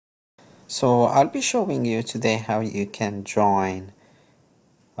So I'll be showing you today how you can join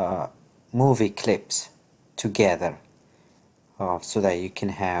movie clips together so that you can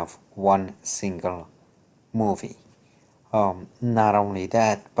have one single movie. Not only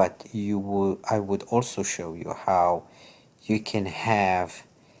that, but I would also show you how you can have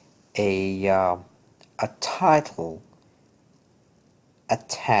a title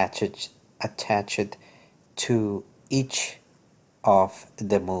attached to each of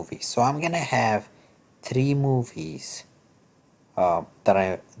the movies. So I'm gonna have 3 movies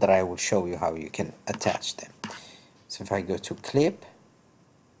that I will show you how you can attach them. So if I go to clip,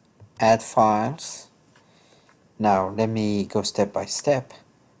 add files. Now let me go step by step.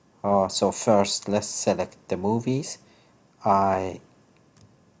 So first let's select the movies. I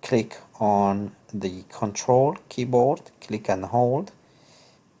click on the control keyboard, click and hold,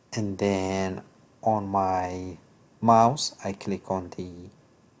 and then on my mouse I click on the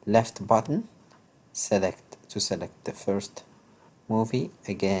left button to select the first movie,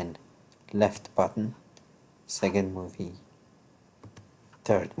 again left button, second movie,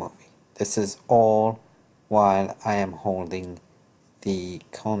 third movie. This is all while I am holding the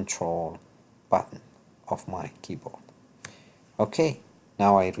control button of my keyboard. Okay,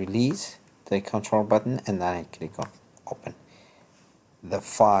 now I release the control button and then I click on open. The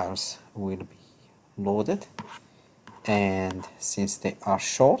files will be loaded, and since they are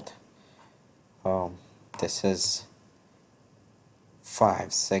short, this is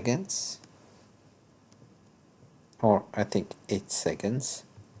 5 seconds, or I think 8 seconds.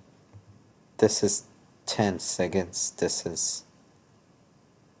 This is 10 seconds. This is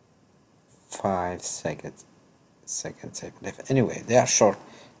 5 seconds I believe. Anyway, they are short.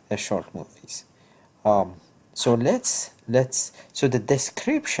 They're short movies. So so the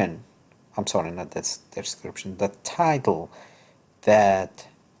description, I'm sorry, not this description, the title that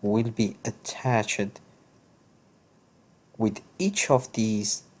will be attached with each of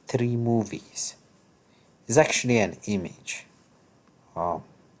these 3 movies is actually an image.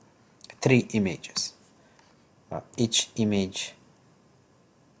 3 images. Each image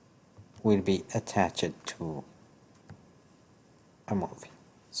will be attached to a movie.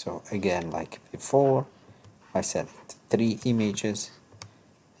 So again, like before, I select 3 images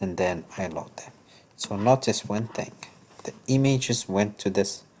and then I load them. So notice one thing, the images went to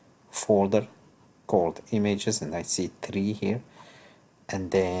this folder called images, and I see 3 here,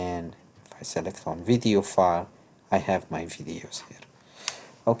 and then if I select on video file, I have my videos here.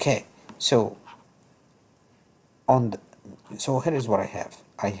 Okay, so here is what I have.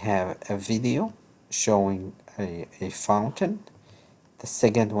 I have a video showing a fountain, the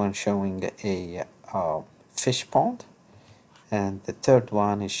second one showing a fish pond, and the third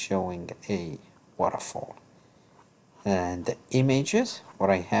one is showing a waterfall. And the images, what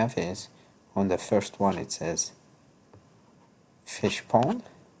I have is, on the first one it says fish pond,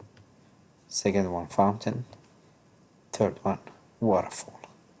 second one fountain, third one waterfall.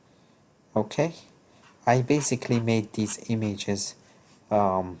 Okay, I basically made these images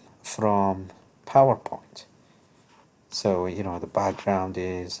from PowerPoint. So you know, the background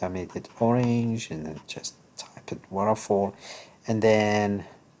is, I made it orange and then just type it waterfall, and then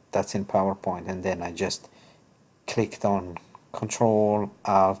that's in PowerPoint, and then I just clicked on Control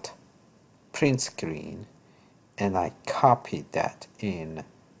Alt print screen and I copied that in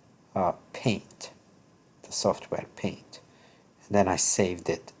Paint, the software Paint, and then I saved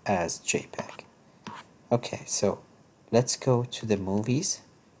it as JPEG. Okay, so let's go to the movies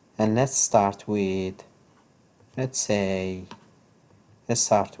and let's start with, let's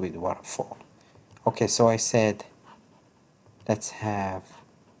start with waterfall. Okay, so I said let's have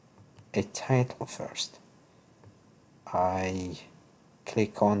a title first. I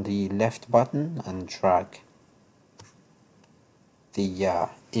click on the left button and drag the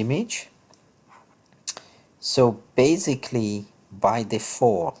image. So basically by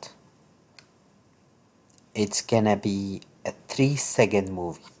default it's gonna be a 3-second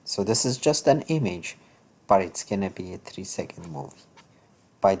movie. So this is just an image, but it's gonna be a 3-second movie.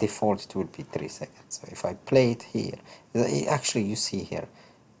 By default it will be 3 seconds. So if I play it here, actually you see here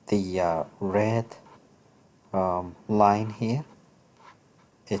the red line here,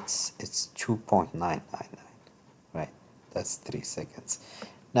 it's 2.999, right? That's 3 seconds.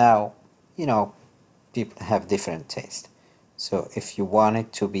 Now, you know, people have different taste. So if you want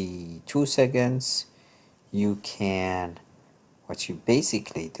it to be 2 seconds, you can, what you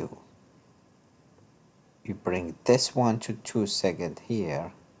basically do, you bring this one to 2 seconds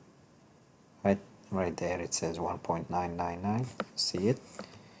here, right there it says 1.999, see it?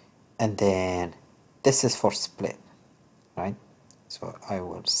 And then this is for split, right? So I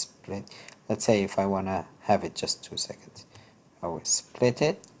will split. Let's say if I want to have it just 2 seconds, I will split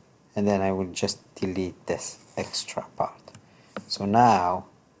it, and then I will just delete this extra part. So now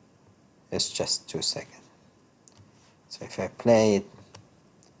it's just 2 seconds. So if I play it,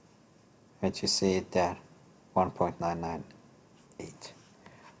 right, you see it there,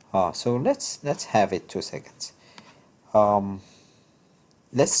 1.998. So let's have it 2 seconds.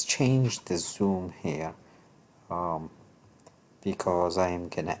 Let's change the zoom here, because I am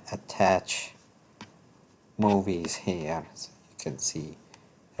gonna attach movies here so you can see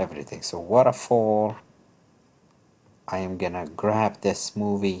everything. So waterfall, I am gonna grab this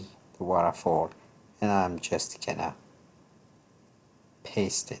movie, the waterfall, and I'm just gonna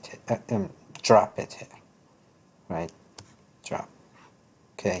paste it, drop it here, right? Drop.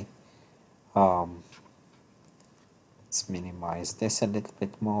 Okay. Let's minimize this a little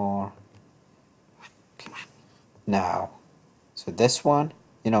bit more. Okay. Now, so this one,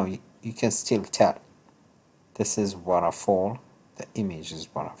 you can still tell this is waterfall. The image is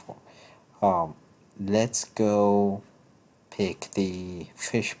waterfall. Let's go pick the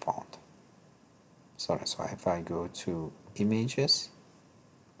fish pond. Sorry, so if I go to images,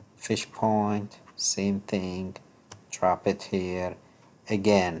 fish pond, same thing, drop it here.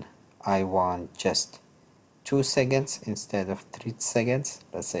 Again, I want just 2 seconds instead of 3 seconds.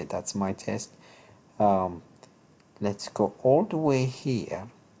 Let's say that's my test. Let's go all the way here.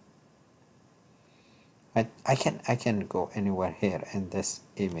 I can go anywhere here in this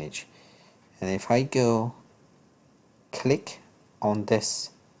image, and if I go click on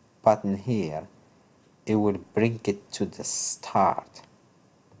this button here, it will bring it to the start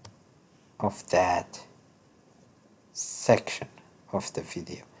of that section of the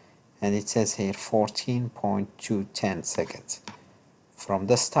video, and it says here 14.210 seconds from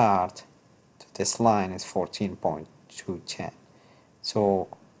the start to this line is 14.210. so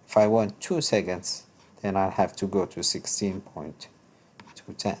if I want 2 seconds, then I'll have to go to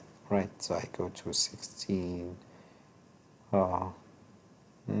 16.210, right? So I go to 16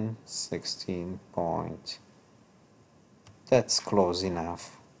 point, that's close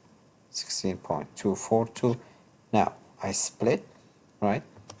enough, 16.242. now I split, right,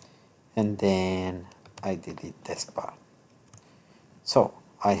 and then I delete this part. So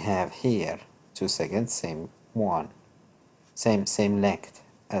I have here 2 seconds, same length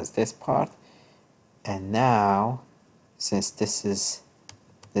as this part. And now, since this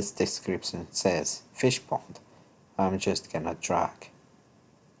description says fish pond, I'm just gonna drag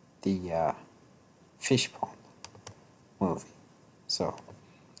the fish pond movie. So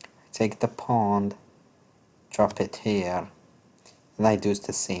I take the pond, drop it here, and I do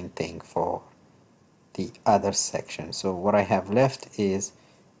the same thing for the other section. So what I have left is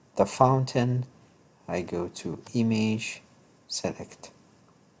the fountain. I go to image, select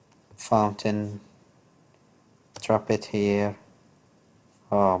fountain, drop it here.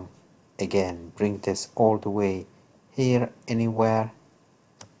 Again, bring this all the way here, anywhere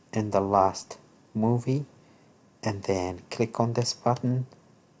in the last movie, and then click on this button,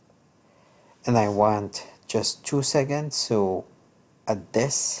 and I want just 2 seconds. So at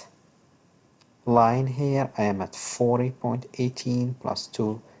this line here I am at 40.18 plus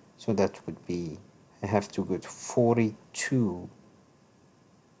 2, so that would be, I have to go to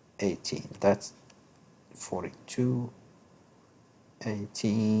 42.18. that's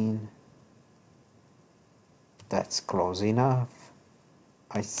 42.18. that's close enough.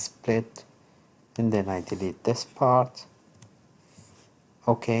 I split, and then I delete this part.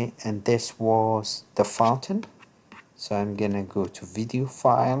 Okay, and this was the fountain. So I'm gonna go to video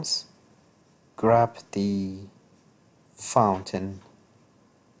files, grab the fountain,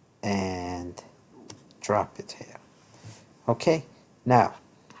 and drop it here. Okay, now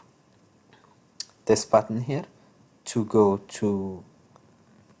this button here to go to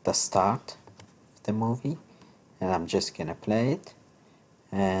the start of the movie, and I'm just gonna play it,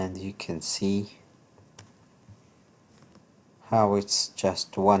 and you can see how it's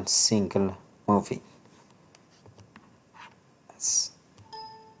just one single movie.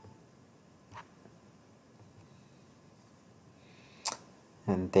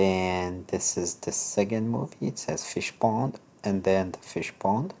 And then this is the second movie. It says fish pond, and then the fish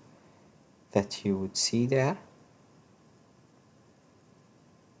pond that you would see there.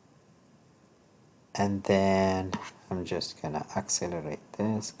 And then I'm just gonna accelerate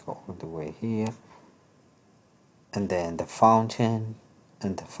this, go all the way here, and then the fountain,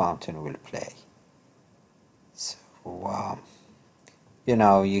 and the fountain will play. So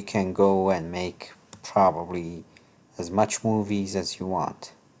you can go and make probably as much movies as you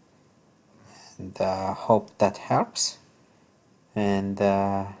want, and hope that helps. and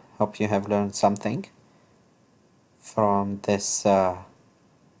hope you have learned something from this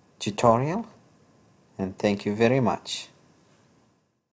tutorial, and thank you very much.